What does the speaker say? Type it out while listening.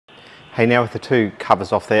Hey, now with the two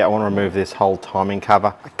covers off there, I want to remove this whole timing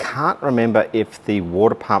cover. I can't remember if the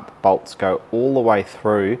water pump bolts go all the way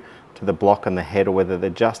through to the block and the head or whether they're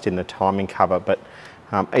just in the timing cover, but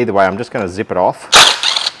either way, I'm just going to zip it off,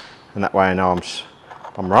 and that way I know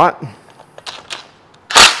I'm right.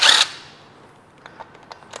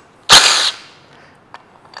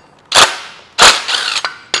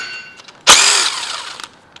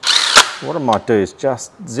 What I might do is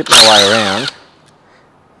just zip my way around.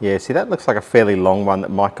 Yeah, see, that looks like a fairly long one that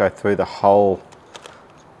might go through the whole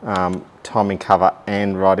timing cover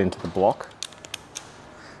and right into the block.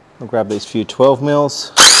 I'll grab these few 12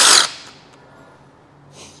 mils.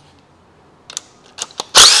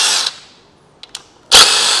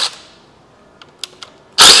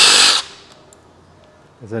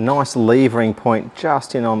 There's a nice levering point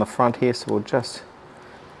just in on the front here, so we'll just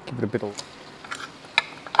give it a bit of...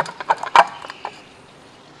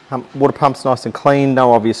 water pump's nice and clean,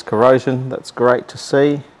 no obvious corrosion, that's great to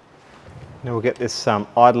see. Now we'll get this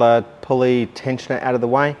idler pulley tensioner out of the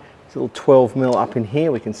way. There's a little 12 mil up in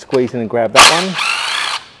here, we can squeeze in and grab that one.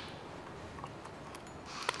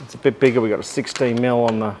 It's a bit bigger, we've got a 16 mil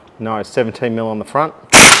on the, no, 17 mil on the front.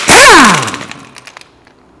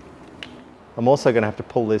 I'm also going to have to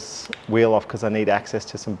pull this wheel off because I need access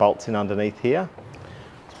to some bolts in underneath here.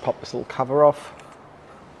 Let's pop this little cover off.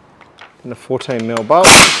 And a 14 mil bolt.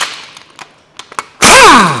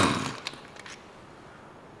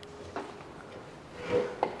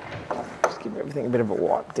 Just give everything a bit of a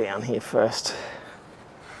wipe down here first.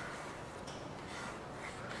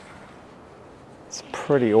 It's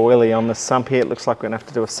pretty oily on the sump here. It looks like we're going to have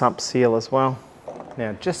to do a sump seal as well.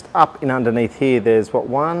 Now just up in underneath here, there's what,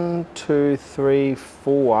 1, 2, 3,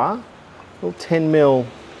 4 little 10 mil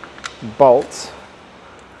bolts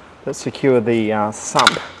that secure the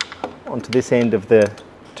sump onto this end of the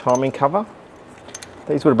timing cover.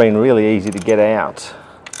 These would have been really easy to get out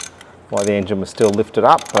while the engine was still lifted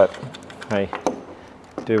up, but hey,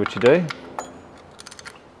 do what you do.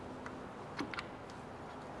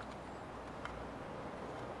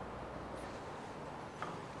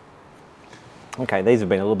 Okay, these have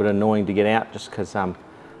been a little bit annoying to get out just because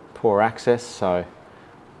poor access, so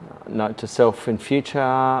note to self in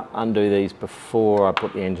future, undo these before I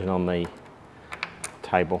put the engine on the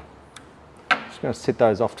table. Just going to sit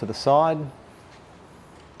those off to the side.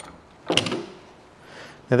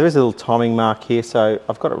 Now there is a little timing mark here, so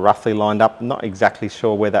I've got it roughly lined up. I'm not exactly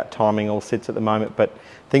sure where that timing all sits at the moment, but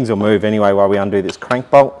things will move anyway while we undo this crank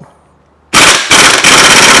bolt.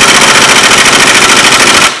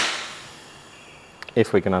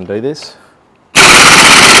 If we can undo this.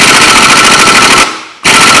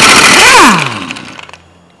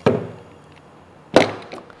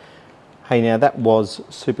 Hey, now that was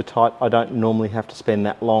super tight. I don't normally have to spend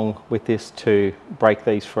that long with this to break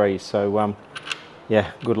these free, so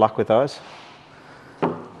yeah, good luck with those.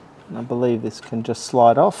 And I believe this can just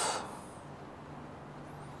slide off.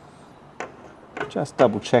 Just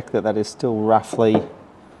double check that that is still roughly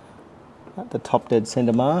at the top dead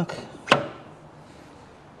center mark.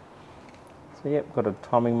 So yep, got a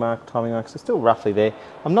timing mark, so still roughly there.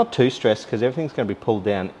 I'm not too stressed because everything's going to be pulled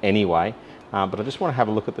down anyway, but I just want to have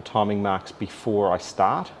a look at the timing marks before I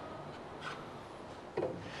start.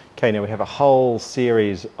 Okay, now we have a whole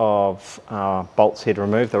series of bolts here to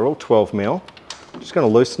remove. They're all 12 mil. I'm just going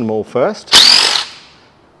to loosen them all first.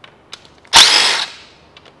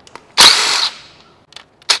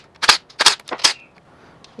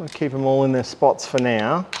 I'm going to keep them all in their spots for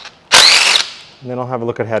now, and then I'll have a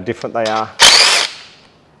look at how different they are.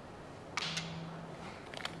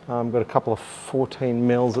 I've got a couple of 14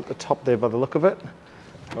 mils at the top there by the look of it.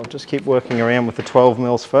 I'll just keep working around with the 12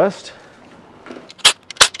 mils first.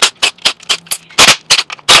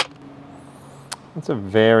 That's a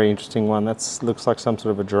very interesting one. That looks like some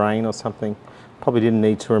sort of a drain or something. Probably didn't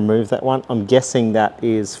need to remove that one. I'm guessing that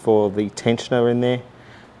is for the tensioner in there.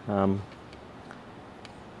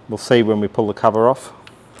 We'll see when we pull the cover off.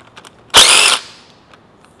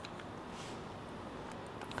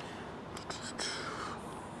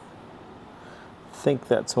 I think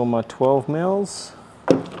that's all my 12 mils.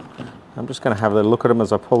 I'm just going to have a look at them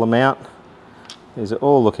as I pull them out. These are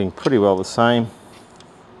all looking pretty well the same.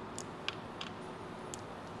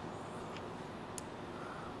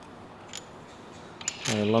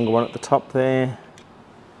 A longer one at the top there.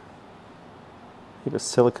 Bit of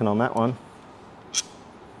silicone on that one.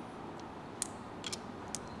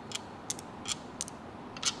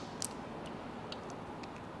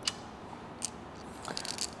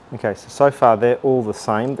 Okay, so far they're all the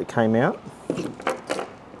same that came out. We've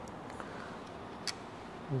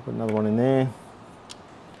got another one in there.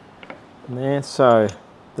 And there, so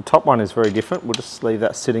The top one is very different. We'll just leave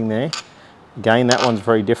that sitting there. Again, that one's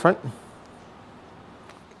very different.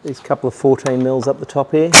 These couple of 14 mils up the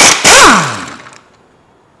top here.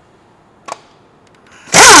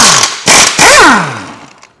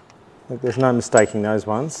 Look, there's no mistaking those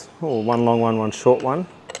ones. Oh, one long one, one short one.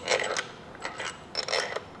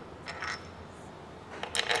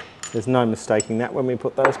 There's no mistaking that when we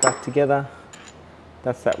put those back together.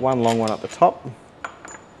 That's that one long one up the top.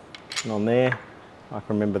 And on there, I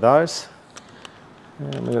can remember those.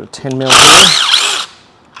 And we've got a 10 mil here.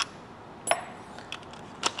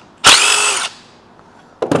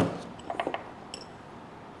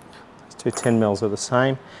 Those two 10 mils are the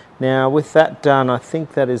same. Now with that done, I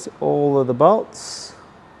think that is all of the bolts.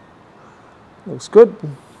 Looks good.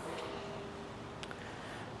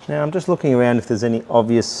 Now I'm just looking around if there's any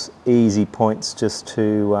obvious easy points just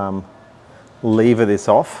to lever this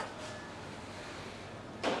off.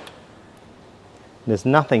 There's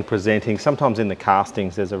nothing presenting. Sometimes in the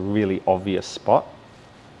castings there's a really obvious spot.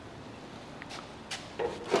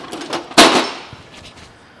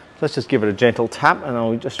 Let's just give it a gentle tap and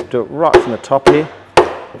I'll just do it right from the top here.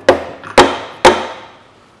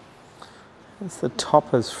 As the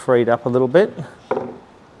top has freed up a little bit.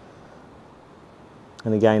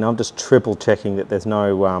 And again, I'm just triple checking that there's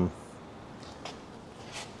no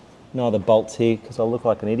other bolts here because I'll look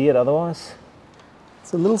like an idiot otherwise.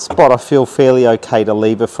 It's a little spot I feel fairly okay to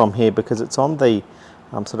lever from here because it's on the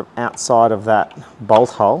sort of outside of that bolt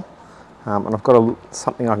hole. And I've got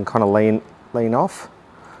something I can kind of lean off.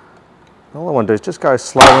 All I want to do is just go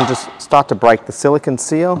slow and just start to break the silicone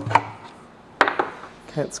seal.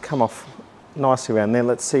 Okay, it's come off nicely around there.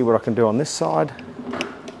 Let's see what I can do on this side.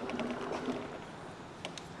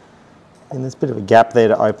 And there's a bit of a gap there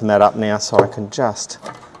to open that up now, so I can just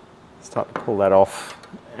start to pull that off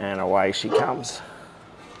and away she comes.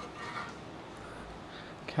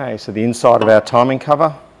 Okay, so the inside of our timing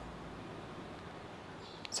cover.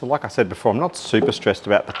 So like I said before, I'm not super stressed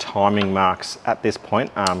about the timing marks at this point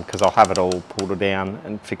because I'll have it all pulled down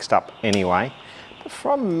and fixed up anyway. But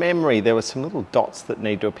from memory, there were some little dots that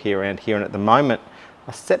need to appear around here, and at the moment,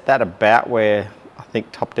 I set that about where I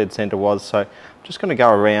think top dead center was, so I'm just going to go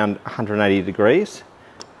around 180 degrees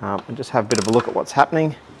and just have a bit of a look at what's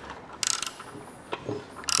happening.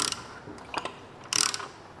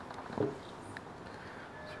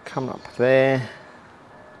 Coming up there.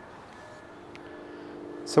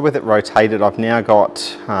 So with it rotated, I've now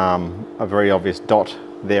got a very obvious dot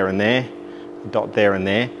there and there, dot there and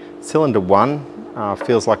there. Cylinder 1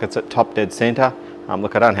 feels like it's at top dead center.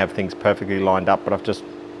 Look, I don't have things perfectly lined up, but I've just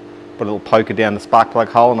put a little poker down the spark plug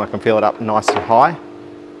hole and I can feel it up nice and high.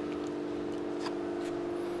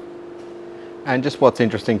 And just what's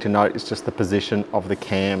interesting to note is just the position of the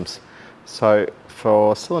cams. So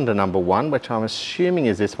for cylinder number 1, which I'm assuming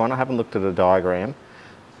is this one, I haven't looked at a diagram,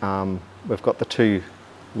 we've got the two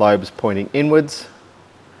lobes pointing inwards.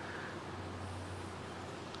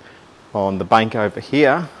 On the bank over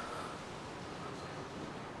here,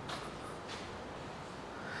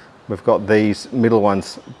 we've got these middle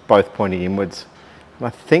ones both pointing inwards. And I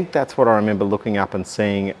think that's what I remember looking up and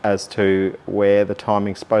seeing as to where the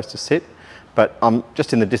timing's supposed to sit. But I'm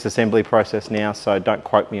just in the disassembly process now, so don't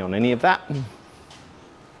quote me on any of that. So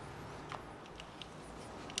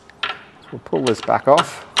we'll pull this back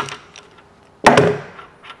off.